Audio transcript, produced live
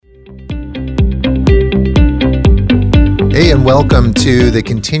Hey, and welcome to the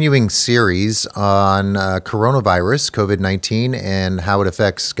continuing series on coronavirus, COVID-19, and how it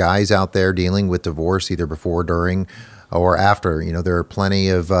affects guys out there dealing with divorce, either before, during, or after. You know, there are plenty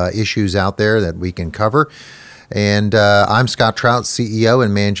of issues out there that we can cover. And I'm Scott Trout, CEO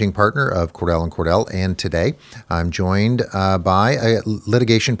and managing partner of Cordell & Cordell. And today I'm joined by a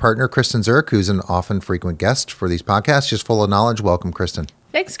litigation partner, Kristen Zurich, who's an often frequent guest for these podcasts, just full of knowledge. Welcome, Kristen.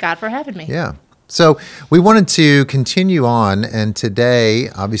 Thanks, Scott, for having me. Yeah. So we wanted to continue on, and today,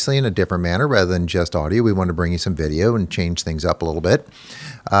 obviously in a different manner rather than just audio, we want to bring you some video and change things up a little bit.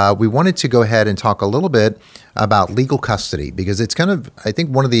 We wanted to go ahead and talk a little bit about legal custody, because it's kind of, I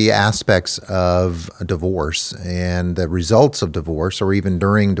think, one of the aspects of divorce and the results of divorce, or even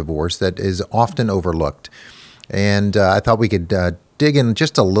during divorce, that is often overlooked. And I thought we could dig in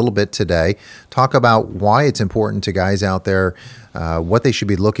just a little bit today, talk about why it's important to guys out there, what they should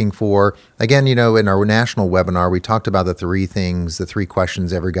be looking for. Again, you know, in our national webinar, we talked about the three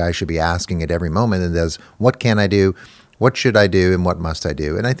questions every guy should be asking at every moment. And that's, what can I do? What should I do? And what must I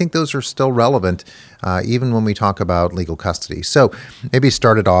do? And I think those are still relevant, even when we talk about legal custody. So maybe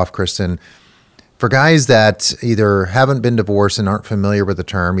start it off, Kristen. For guys that either haven't been divorced and aren't familiar with the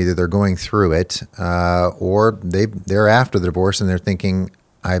term, either they're going through it or they're after the divorce and they're thinking,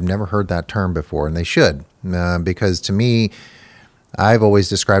 I've never heard that term before, and they should. Because to me, I've always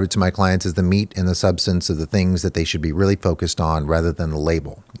described it to my clients as the meat and the substance of the things that they should be really focused on rather than the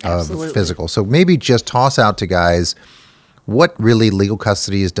label of physical. So maybe just toss out to guys what really legal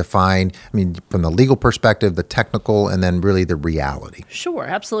custody is defined. I mean, from the legal perspective, the technical, and then really the reality. Sure,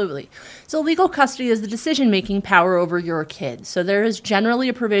 absolutely. So legal custody is the decision-making power over your kids. So there is generally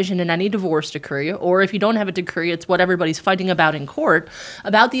a provision in any divorce decree, or if you don't have a decree, it's what everybody's fighting about in court,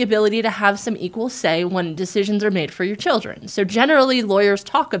 about the ability to have some equal say when decisions are made for your children. So generally, lawyers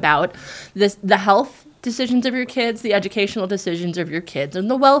talk about this, the health decisions of your kids, the educational decisions of your kids, and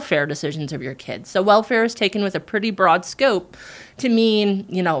the welfare decisions of your kids. So welfare is taken with a pretty broad scope to mean,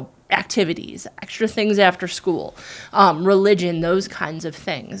 you know, activities, extra things after school, religion, those kinds of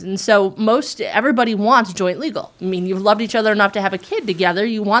things. And so everybody wants joint legal. I mean, you've loved each other enough to have a kid together.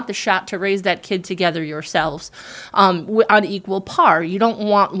 You want the shot to raise that kid together yourselves on equal par. You don't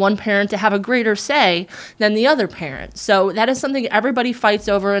want one parent to have a greater say than the other parent. So that is something everybody fights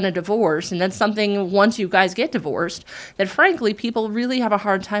over in a divorce. And that's something, once you guys get divorced, that frankly, people really have a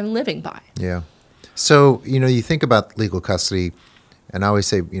hard time living by. Yeah. So, you know, you think about legal custody, and I always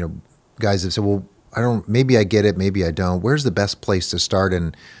say, you know, guys have said, well, maybe I get it, maybe I don't. Where's the best place to start?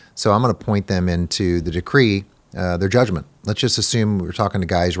 And so I'm going to point them into the decree, their judgment. Let's just assume we're talking to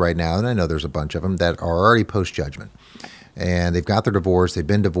guys right now, and I know there's a bunch of them that are already post-judgment. And they've got their divorce, they've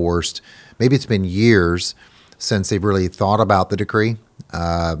been divorced. Maybe it's been years since they've really thought about the decree.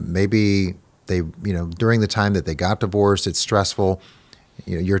 Maybe they, you know, during the time that they got divorced, it's stressful.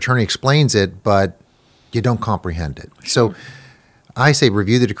 You know, your attorney explains it, but you don't comprehend it. So I say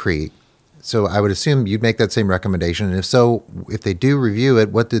review the decree. So I would assume you'd make that same recommendation. And if so, if they do review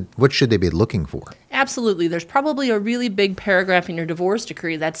it, what should they be looking for? Absolutely. There's probably a really big paragraph in your divorce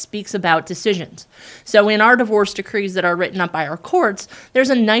decree that speaks about decisions. So in our divorce decrees that are written up by our courts, there's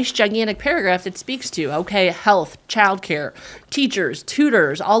a nice gigantic paragraph that speaks to, okay, health, childcare, teachers,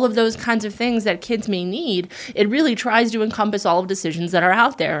 tutors, all of those kinds of things that kids may need. It really tries to encompass all of decisions that are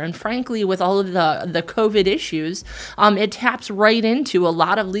out there. And frankly, with all of the COVID issues, it taps right into a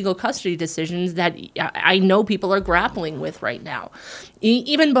lot of legal custody decisions that I know people are grappling with right now.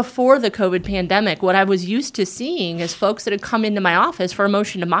 Even before the COVID pandemic, what I was used to seeing is folks that had come into my office for a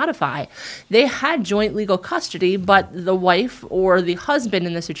motion to modify. They had joint legal custody, but the wife or the husband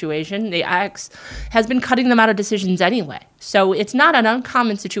in the situation, the ex, has been cutting them out of decisions anyway. So it's not an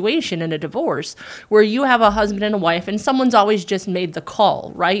uncommon situation in a divorce where you have a husband and a wife and someone's always just made the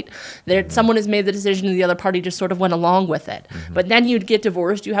call, right? Someone has made the decision and the other party just sort of went along with it. Mm-hmm. But then you'd get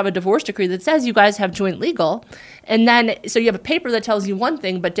divorced, you have a divorce decree that says you guys have joint legal, and then so you have a paper that tells you one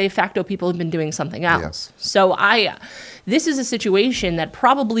thing, but de facto people have been doing something else. Yeah. So this is a situation that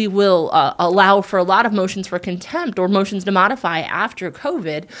probably will allow for a lot of motions for contempt or motions to modify after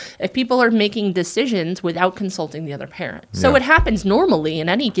COVID if people are making decisions without consulting the other parent. Yeah. So it happens normally in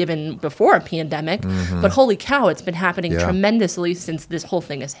any given before a pandemic, but holy cow, it's been happening tremendously since this whole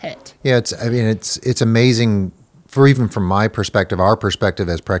thing has hit. Yeah, it's amazing even from my perspective, our perspective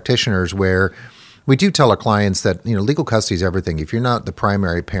as practitioners, where we do tell our clients that, you know, legal custody is everything. If you're not the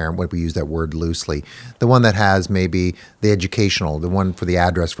primary parent, when we use that word loosely, the one that has maybe the educational, the one for the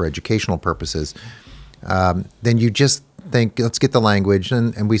address for educational purposes, then you just think, let's get the language,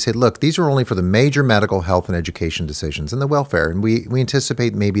 and we say, look, these are only for the major medical, health, and education decisions and the welfare, and we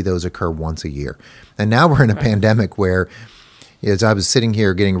anticipate maybe those occur once a year. And now we're in a pandemic where, as I was sitting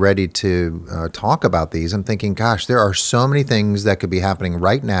here getting ready to talk about these, I'm thinking, gosh, there are so many things that could be happening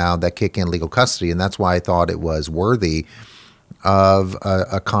right now that kick in legal custody, and that's why I thought it was worthy of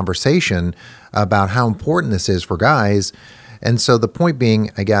a conversation about how important this is for guys. And so the point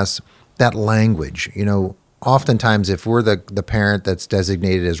being, I guess, that language, oftentimes if we're the parent that's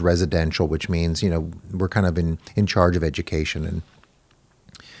designated as residential, which means, we're kind of in charge of education, and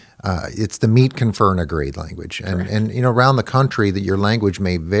it's the meet, confer, and agree language. And around the country that your language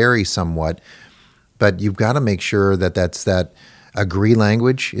may vary somewhat, but you've got to make sure that that agree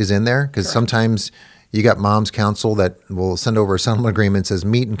language is in there, because sometimes you got mom's counsel that will send over a settlement agreement that says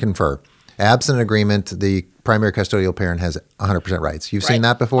meet and confer. Absent agreement, the primary custodial parent has 100% rights. You've seen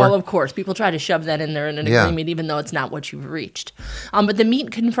that before? Well, of course. People try to shove that in there in an agreement, even though it's not what you've reached. But the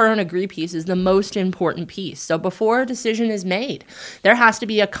meet, confer, and agree piece is the most important piece. So before a decision is made, there has to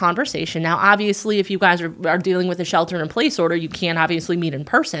be a conversation. Now, obviously, if you guys are dealing with a shelter-in-place order, you can't obviously meet in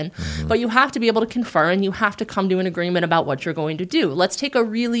person, but you have to be able to confer, and you have to come to an agreement about what you're going to do. Let's take a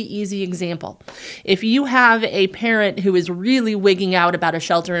really easy example. If you have a parent who is really wigging out about a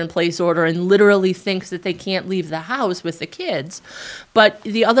shelter-in-place order and literally thinks that they can't leave the house with the kids, but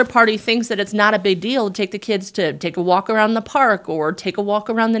the other party thinks that it's not a big deal to take the kids to take a walk around the park or take a walk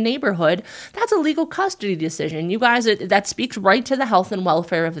around the neighborhood, that's a legal custody decision. You guys, that speaks right to the health and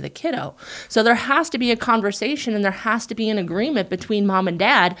welfare of the kiddo. So there has to be a conversation, and there has to be an agreement between mom and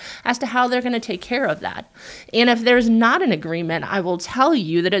dad as to how they're going to take care of that. And if there's not an agreement, I will tell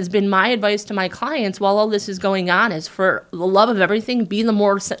you that it's been my advice to my clients while all this is going on is, for the love of everything, be the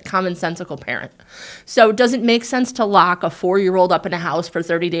more commonsensical parent. So does it make sense to lock a 4-year-old up in a house for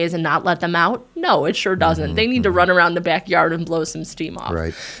 30 days and not let them out? No, it sure doesn't. They need to run around the backyard and blow some steam off.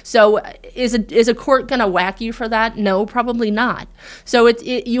 Right. So is a court going to whack you for that? No, probably not. So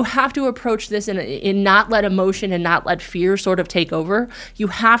you have to approach this in not let emotion and not let fear sort of take over. You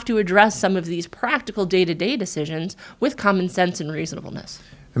have to address some of these practical day-to-day decisions with common sense and reasonableness.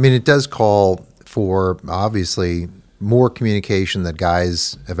 I mean, it does call for, obviously, more communication that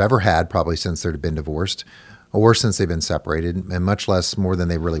guys have ever had, probably since they've been divorced or since they've been separated, and much less more than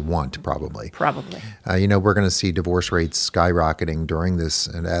they really want, probably. Probably. We're going to see divorce rates skyrocketing during this,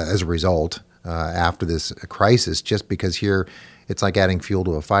 and as a result, after this crisis, just because here it's like adding fuel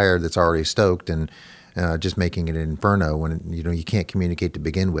to a fire that's already stoked and just making it an inferno when, you can't communicate to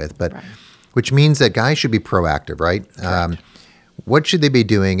begin with. But which means that guys should be proactive, right? What should they be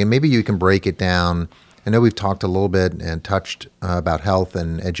doing? And maybe you can break it down. I know we've talked a little bit and touched about health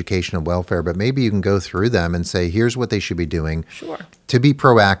and education and welfare, but maybe you can go through them and say, here's what they should be doing to be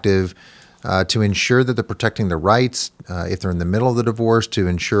proactive, to ensure that they're protecting their rights, if they're in the middle of the divorce, to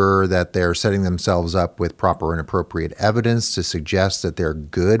ensure that they're setting themselves up with proper and appropriate evidence to suggest that they're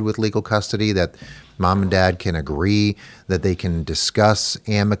good with legal custody, that mom and dad can agree, that they can discuss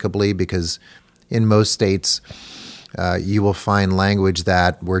amicably, because in most states, you will find language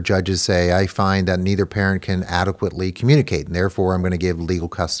where judges say, I find that neither parent can adequately communicate, and therefore I'm going to give legal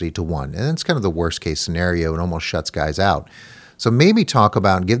custody to one. And it's kind of the worst case scenario and almost shuts guys out. So maybe talk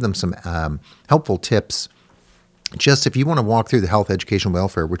about and give them some helpful tips. Just if you want to walk through the health, education,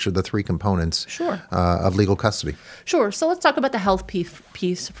 welfare, which are the 3 components of legal custody. Sure. So let's talk about the health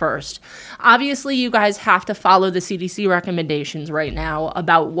piece first. Obviously, you guys have to follow the CDC recommendations right now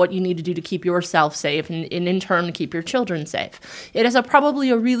about what you need to do to keep yourself safe and in turn keep your children safe. It is probably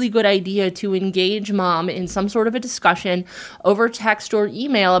a really good idea to engage mom in some sort of a discussion over text or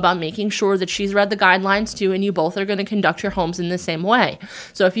email about making sure that she's read the guidelines too, and you both are going to conduct your homes in the same way.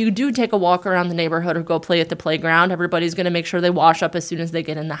 So if you do take a walk around the neighborhood or go play at the playground, everybody's going to make sure they wash up as soon as they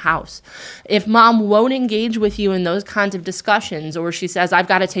get in the house. If mom won't engage with you in those kinds of discussions, or she says, I've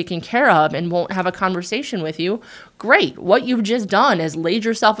got it taken care of, and won't have a conversation with you, great. What you've just done is laid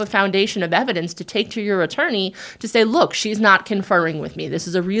yourself a foundation of evidence to take to your attorney to say, look, she's not conferring with me. This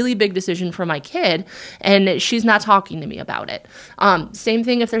is a really big decision for my kid, and she's not talking to me about it. Same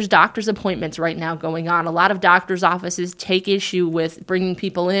thing if there's doctor's appointments right now going on. A lot of doctor's offices take issue with bringing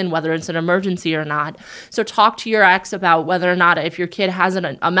people in, whether it's an emergency or not. So talk to your ex about whether or not, if your kid has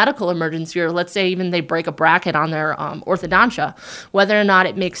a medical emergency, or let's say even they break a bracket on their orthodontia, whether or not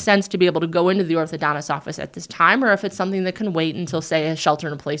it makes sense to be able to go into the orthodontist office at this time, or if it's something that can wait until, say, a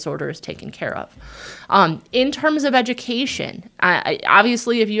shelter-in-place order is taken care of. In terms of education,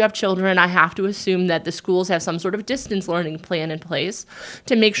 obviously, if you have children, I have to assume that the schools have some sort of distance learning plan in place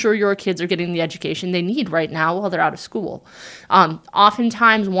to make sure your kids are getting the education they need right now while they're out of school.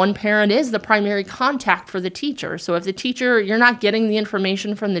 Oftentimes, one parent is the primary contact for the teacher. teacher. So if the teacher, you're not getting the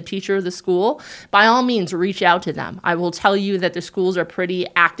information from the teacher of the school, by all means, reach out to them. I will tell you that the schools are pretty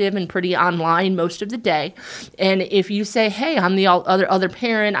active and pretty online most of the day. And if you say, hey, I'm the other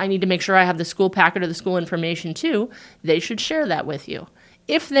parent, I need to make sure I have the school packet or the school information too, they should share that with you.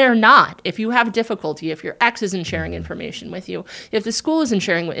 If they're not, if you have difficulty, if your ex isn't sharing information with you, if the school isn't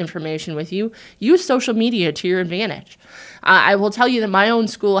sharing information with you, use social media to your advantage. I will tell you that my own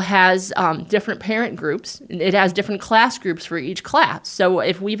school has different parent groups. It has different class groups for each class. So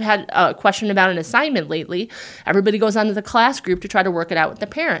if we've had a question about an assignment lately, everybody goes onto the class group to try to work it out with the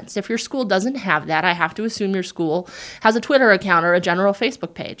parents. If your school doesn't have that, I have to assume your school has a Twitter account or a general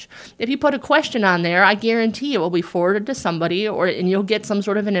Facebook page. If you put a question on there, I guarantee it will be forwarded to somebody, and you'll get some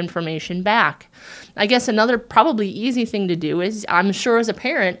sort of an information back. I guess another probably easy thing to do is, I'm sure as a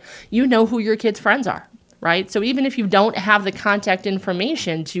parent, you know who your kids' friends are. Right? So even if you don't have the contact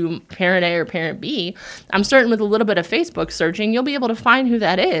information to parent A or parent B, I'm certain with a little bit of Facebook searching, you'll be able to find who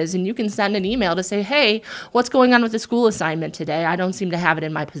that is, and you can send an email to say, hey, what's going on with the school assignment today? I don't seem to have it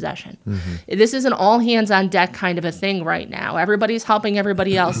in my possession. This is an all hands on deck kind of a thing right now. Everybody's helping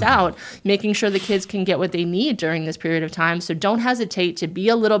everybody else out, making sure the kids can get what they need during this period of time. So don't hesitate to be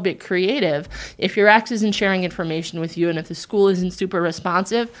a little bit creative. If your ex isn't sharing information with you and if the school isn't super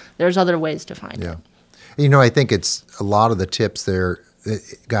responsive, there's other ways to find it. I think it's a lot of the tips there.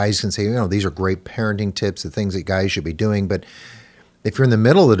 Guys can say, these are great parenting tips, the things that guys should be doing. But if you're in the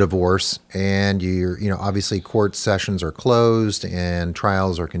middle of the divorce and you're, obviously court sessions are closed and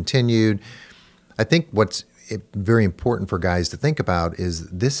trials are continued, I think what's very important for guys to think about is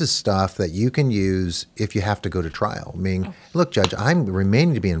this is stuff that you can use if you have to go to trial. I mean, look, Judge, I'm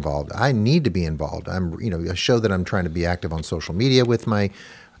remaining to be involved. I need to be involved. I'm, I show that I'm trying to be active on social media with my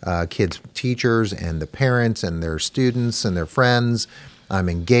kids' teachers and the parents and their students and their friends. I'm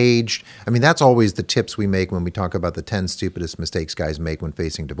engaged. I mean, that's always the tips we make when we talk about the 10 stupidest mistakes guys make when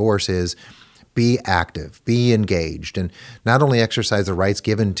facing divorce is be active, be engaged, and not only exercise the rights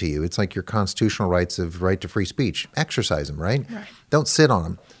given to you. It's like your constitutional rights of right to free speech. Exercise them, right? Don't sit on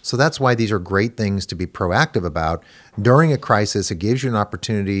them. So that's why these are great things to be proactive about. During a crisis, it gives you an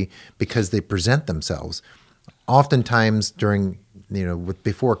opportunity because they present themselves. Oftentimes during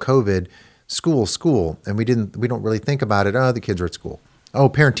before COVID, school, and we don't really think about it. Oh, the kids are at school. Oh,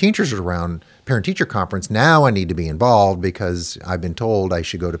 parent teachers are around, parent teacher conference. Now I need to be involved because I've been told I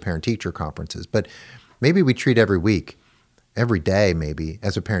should go to parent teacher conferences. But maybe we treat every week, every day maybe,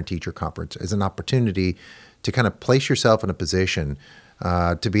 as a parent teacher conference, as an opportunity to kind of place yourself in a position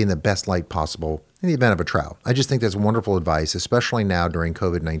to be in the best light possible in the event of a trial. I just think that's wonderful advice, especially now during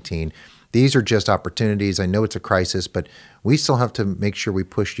COVID-19. These are just opportunities. I know it's a crisis, but we still have to make sure we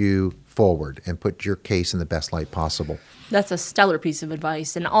push you forward and put your case in the best light possible. That's a stellar piece of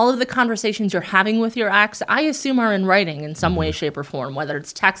advice. And all of the conversations you're having with your ex, I assume are in writing in some way, shape, or form, whether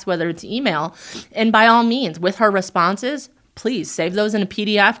it's text, whether it's email. And by all means, with her responses, please save those in a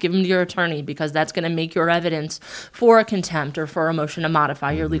PDF, give them to your attorney, because that's going to make your evidence for a contempt or for a motion to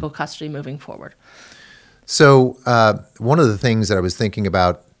modify your legal custody moving forward. So one of the things that I was thinking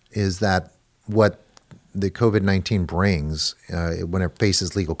about is that what the COVID-19 brings when it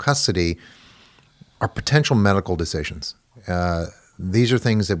faces legal custody are potential medical decisions. These are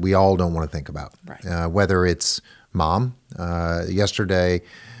things that we all don't want to think about, whether it's mom. Yesterday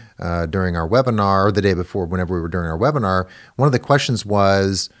during our webinar, or the day before, whenever we were doing our webinar, one of the questions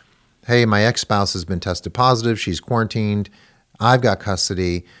was, hey, my ex-spouse has been tested positive. She's quarantined. I've got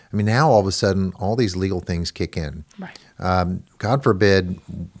custody. I mean, now all of a sudden, all these legal things kick in. God forbid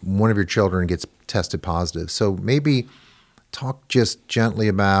one of your children gets tested positive. So maybe talk just gently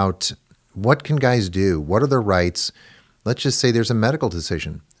about what can guys do? What are their rights? Let's just say there's a medical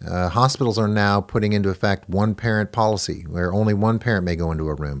decision. Hospitals are now putting into effect one-parent policy where only one parent may go into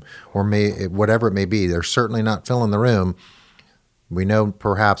a room, or whatever it may be. They're certainly not filling the room. We know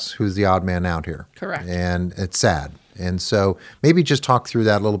perhaps who's the odd man out here. Correct. And it's sad. And so maybe just talk through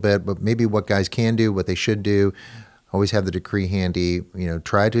that a little bit, but maybe what guys can do, what they should do. Always have the decree handy,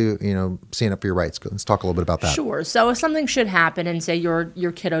 try to, stand up for your rights. Let's talk a little bit about that. Sure. So if something should happen and say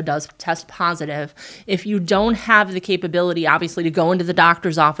your kiddo does test positive, if you don't have the capability, obviously, to go into the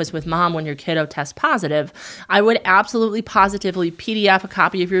doctor's office with mom when your kiddo tests positive, I would absolutely positively PDF a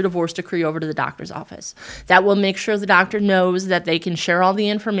copy of your divorce decree over to the doctor's office. That will make sure the doctor knows that they can share all the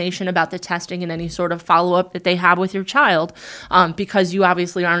information about the testing and any sort of follow-up that they have with your child, because you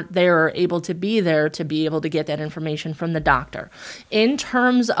obviously aren't there or able to be there to be able to get that information authorization from the doctor. In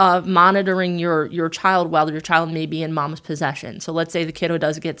terms of monitoring your child while your child may be in mom's possession. So let's say the kiddo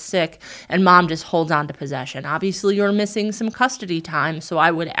does get sick and mom just holds on to possession. Obviously, you're missing some custody time, so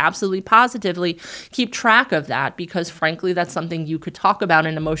I would absolutely positively keep track of that, because frankly, that's something you could talk about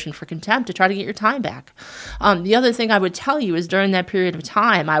in a motion for contempt to try to get your time back. The other thing I would tell you is during that period of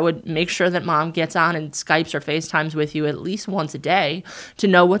time, I would make sure that mom gets on and Skypes or FaceTimes with you at least once a day to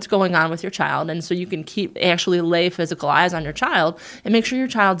know what's going on with your child, and so you can actually lay physical eyes on your child and make sure your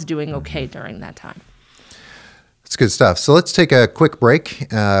child's doing okay during that time. That's good stuff. So let's take a quick break.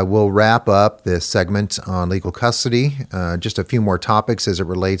 We'll wrap up this segment on legal custody. Just a few more topics as it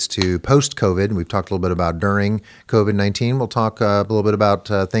relates to post-COVID. We've talked a little bit about during COVID-19. We'll talk a little bit about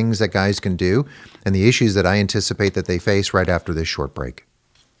things that guys can do and the issues that I anticipate that they face right after this short break.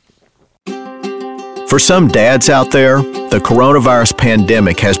 For some dads out there, the coronavirus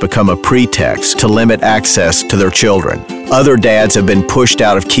pandemic has become a pretext to limit access to their children. Other dads have been pushed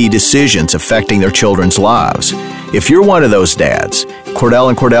out of key decisions affecting their children's lives. If you're one of those dads,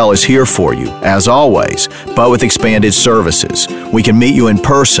 Cordell & Cordell is here for you, as always, but with expanded services. We can meet you in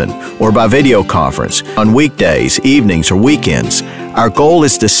person or by video conference on weekdays, evenings, or weekends. Our goal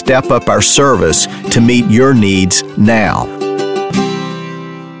is to step up our service to meet your needs now.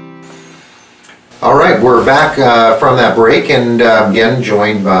 All right, we're back from that break, and again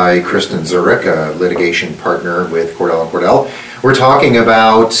joined by Kristen Zurich, a litigation partner with Cordell & Cordell. We're talking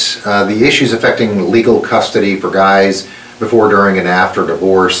about the issues affecting legal custody for guys before, during, and after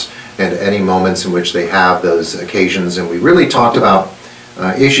divorce, and any moments in which they have those occasions. And we really talked about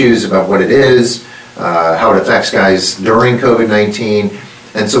issues about what it is, how it affects guys during COVID-19.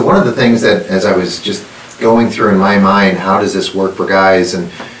 And so one of the things that, as I was just going through in my mind, how does this work for guys?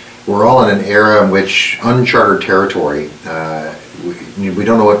 And we're all in an era in which uncharted territory, we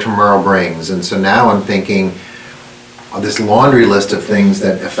don't know what tomorrow brings. And so now I'm thinking of this laundry list of things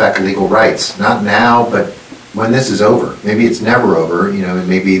that affect legal rights. Not now, but when this is over. Maybe it's never over, it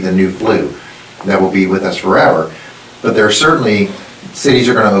may be the new flu that will be with us forever. But there are certainly, cities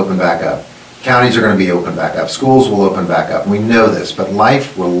are going to open back up. Counties are going to be open back up. Schools will open back up. We know this, but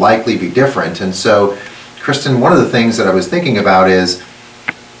life will likely be different. And so, Kristen, one of the things that I was thinking about is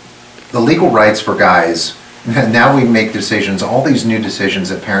the legal rights for guys. Now we make decisions, all these new decisions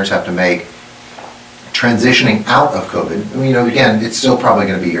that parents have to make, transitioning out of COVID. Again, it's still probably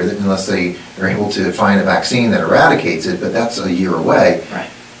going to be here unless they are able to find a vaccine that eradicates it, but that's a year away. Right.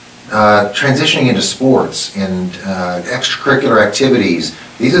 Transitioning into sports and extracurricular activities.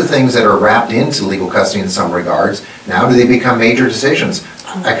 These are things that are wrapped into legal custody in some regards. Now do they become major decisions?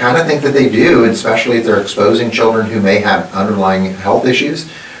 I kind of think that they do, especially if they're exposing children who may have underlying health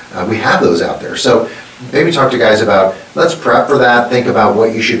issues. We have those out there. So maybe talk to guys about, let's prep for that, think about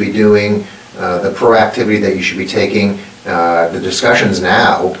what you should be doing, the proactivity that you should be taking, the discussions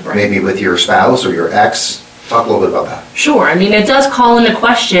now, maybe with your spouse or your ex. Talk a little bit about that. Sure. It does call into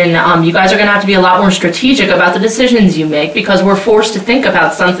question. You guys are going to have to be a lot more strategic about the decisions you make, because we're forced to think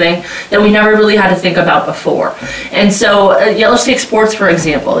about something that we never really had to think about before. And so let's take sports, for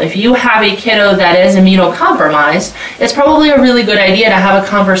example. If you have a kiddo that is immunocompromised, it's probably a really good idea to have a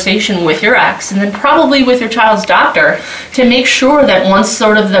conversation with your ex and then probably with your child's doctor to make sure that once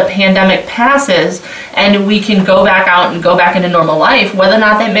sort of the pandemic passes and we can go back out and go back into normal life, whether or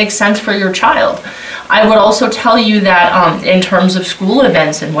not that makes sense for your child. I would also tell you that in terms of school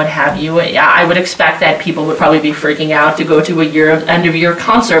events and what have you, I would expect that people would probably be freaking out to go to a end-of-year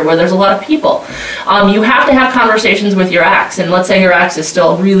concert where there's a lot of people. You have to have conversations with your ex, and let's say your ex is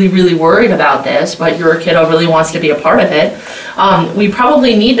still really, really worried about this, but your kiddo really wants to be a part of it. We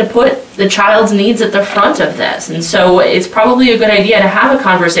probably need to put the child's needs at the front of this. And so it's probably a good idea to have a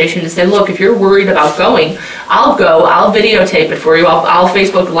conversation to say, look, if you're worried about going, I'll go, I'll videotape it for you, I'll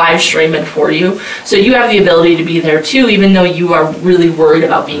Facebook live stream it for you, so you have the ability to be there too, even though you are really worried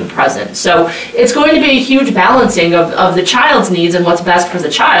about being present. So it's going to be a huge balancing of the child's needs and what's best for the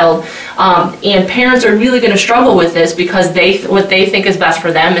child. And parents are really going to struggle with this because what they think is best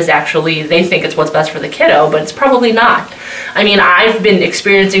for them is actually, they think it's what's best for the kiddo, but it's probably not. I've been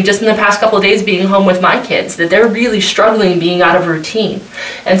experiencing just in the past couple of days being home with my kids that they're really struggling being out of routine.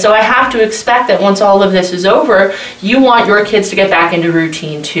 And so I have to expect that once all of this is over, you want your kids to get back into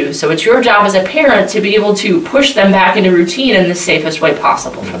routine too. So it's your job as a parent to be able to push them back into routine in the safest way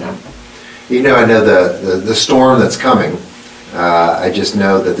possible for them. I know the storm that's coming. I just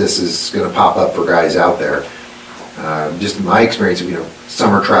know that this is going to pop up for guys out there. Just in my experience,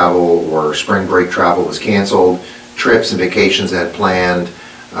 summer travel or spring break travel was canceled. Trips and vacations I had planned.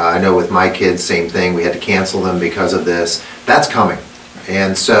 I know with my kids, same thing. We had to cancel them because of this. That's coming.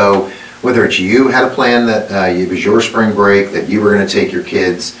 And so whether it's you had a plan that it was your spring break, that you were going to take your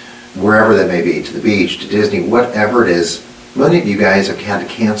kids wherever that may be, to the beach, to Disney, whatever it is, many of you guys have had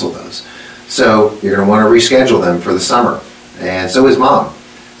to cancel those. So you're going to want to reschedule them for the summer, and so is mom.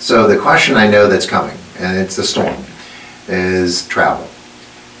 So the question I know that's coming, and it's the storm, is travel.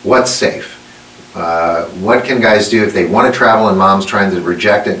 What's safe? What can guys do if they want to travel and mom's trying to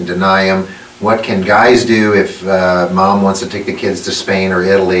reject it and deny them? What can guys do if mom wants to take the kids to Spain or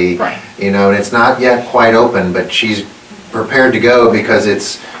Italy? Right. You know, and it's not yet quite open, but she's prepared to go because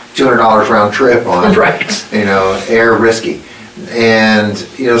it's $200 round trip on, right. you know, air risky. And,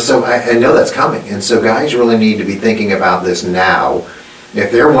 you know, so I know that's coming. And so guys really need to be thinking about this now.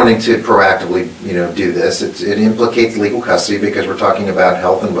 If they're wanting to proactively, you know, do this, it implicates legal custody because we're talking about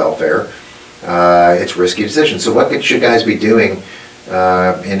health and welfare. It's a risky decision. So what should guys be doing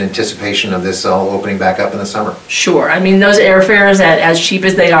in anticipation of this all opening back up in the summer? Sure. I mean, those airfares, as cheap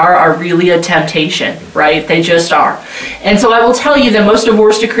as they are really a temptation, right? They just are. And so I will tell you that most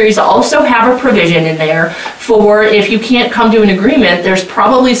divorce decrees also have a provision in there for if you can't come to an agreement, there's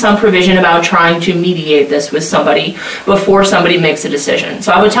probably some provision about trying to mediate this with somebody before somebody makes a decision.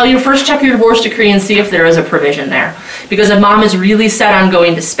 So I would tell you first check your divorce decree and see if there is a provision there. Because if mom is really set on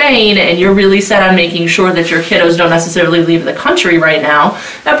going to Spain and you're really set on making sure that your kiddos don't necessarily leave the country right now,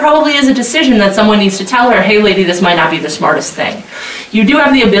 that probably is a decision that someone needs to tell her, hey lady, this might not be the smartest thing. You do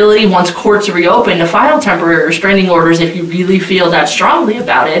have the ability, once courts reopen, to file temporary restraining orders if you really feel that strongly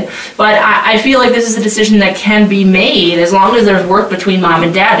about it. But I feel like this is a decision that can be made as long as there's work between mom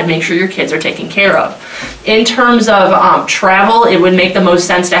and dad to make sure your kids are taken care of. In terms of travel, it would make the most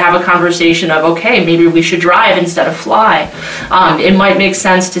sense to have a conversation of, okay, maybe we should drive instead of fly. It might make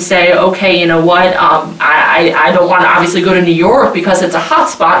sense to say, okay, you know what, I don't want to obviously go to New York because it's a hot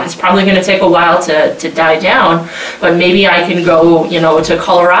spot and it's probably going to take a while to die down, but maybe I can go, you know, to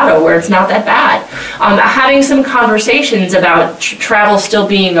Colorado where it's not that bad. Having some conversations about travel still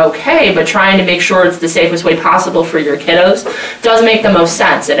being okay, but trying to make sure it's the safest way possible for your kiddos does make the most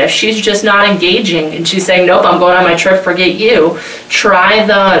sense. And if she's just not engaging and she's saying, nope, I'm going on my trip, forget you, try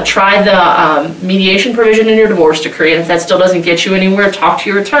the mediation provision in your divorce decree, and if that still doesn't get you anywhere, talk to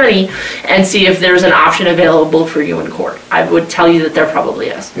your attorney and see if there's an option available for you in court. I would tell you that there probably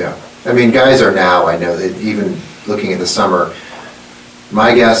is. Yeah. I mean, guys are now, I know that even looking at the summer,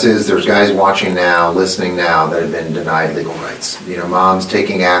 my guess is there's guys watching now, listening now, that have been denied legal rights. You know, mom's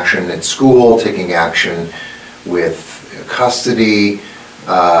taking action at school, taking action with custody,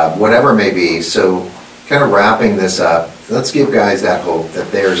 whatever it may be. So kind of wrapping this up, let's give guys that hope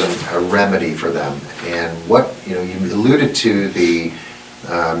that there's a remedy for them. And what, you know, you alluded to the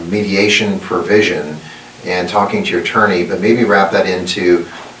mediation provision and talking to your attorney, but maybe wrap that into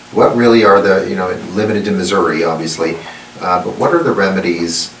what really are the, you know, limited to Missouri, obviously, but what are the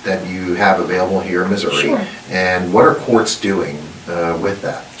remedies that you have available here in Missouri? Sure. And what are courts doing with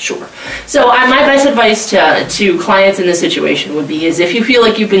that? Sure. So my best advice to clients in this situation would be is if you feel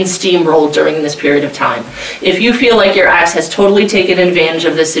like you've been steamrolled during this period of time, if you feel like your ex has totally taken advantage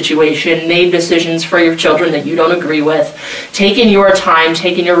of this situation, made decisions for your children that you don't agree with, taken your time,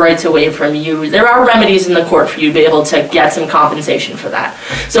 taken your rights away from you, there are remedies in the court for you to be able to get some compensation for that.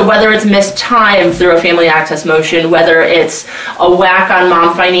 So whether it's missed time through a family access motion, whether it's a whack on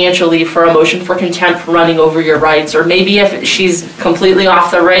mom financially for a motion for contempt for running over your rights, or maybe if she's completely off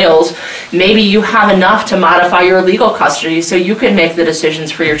the rails, maybe you have enough to modify your legal custody so you can make the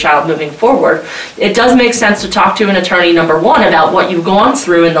decisions for your child moving forward. It does make sense to talk to an attorney, number one, about what you've gone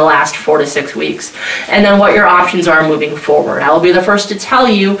through in the last 4 to 6 weeks, and then what your options are moving forward. I will be the first to tell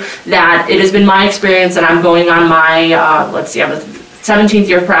you that it has been my experience, and I'm going on my, I have a 17th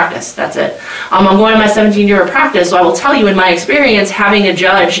year of practice, that's it. I'm going on my 17th year of practice, so I will tell you in my experience, having a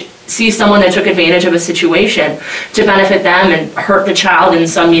judge see someone that took advantage of a situation to benefit them and hurt the child in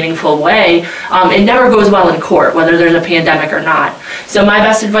some meaningful way, it never goes well in court, whether there's a pandemic or not. So my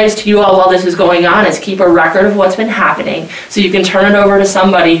best advice to you all while this is going on is keep a record of what's been happening so you can turn it over to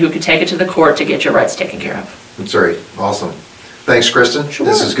somebody who can take it to the court to get your rights taken care of. That's right. Awesome. Thanks, Kristen. Sure.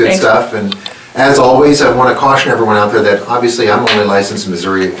 This is good Thanks. stuff. And as always, I want to caution everyone out there that obviously I'm only licensed in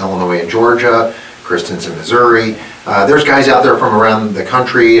Missouri, Illinois, and Georgia. Kristen's in Missouri. There's guys out there from around the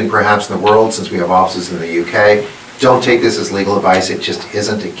country and perhaps in the world, since we have offices in the UK. Don't take this as legal advice. It just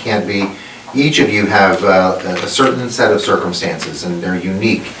isn't. It can't be. Each of you have a certain set of circumstances, and they're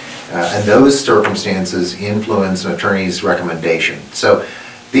unique. And those circumstances influence an attorney's recommendation. So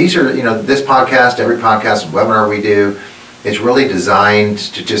these are, you know, this podcast, every podcast and webinar we do, it's really designed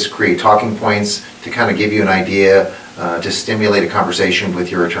to just create talking points to kind of give you an idea, to stimulate a conversation with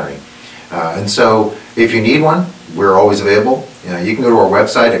your attorney. And so if you need one, we're always available. You can go to our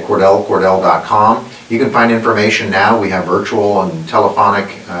website at cordell.com. You can find information now. We have virtual and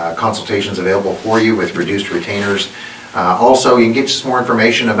telephonic consultations available for you with reduced retainers. Also, you can get just more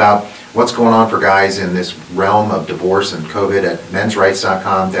information about what's going on for guys in this realm of divorce and COVID at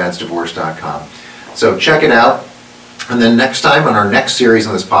mensrights.com, dadsdivorce.com. So check it out. And then next time on our next series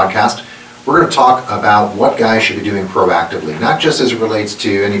on this podcast, we're going to talk about what guys should be doing proactively, not just as it relates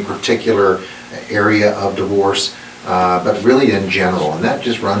to any particular area of divorce, but really in general. And that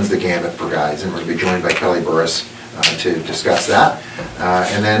just runs the gamut for guys. And we're going to be joined by Kelly Burris to discuss that.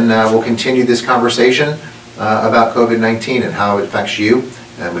 And then we'll continue this conversation about COVID-19 and how it affects you.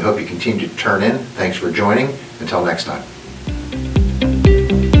 And we hope you continue to turn in. Thanks for joining. Until next time.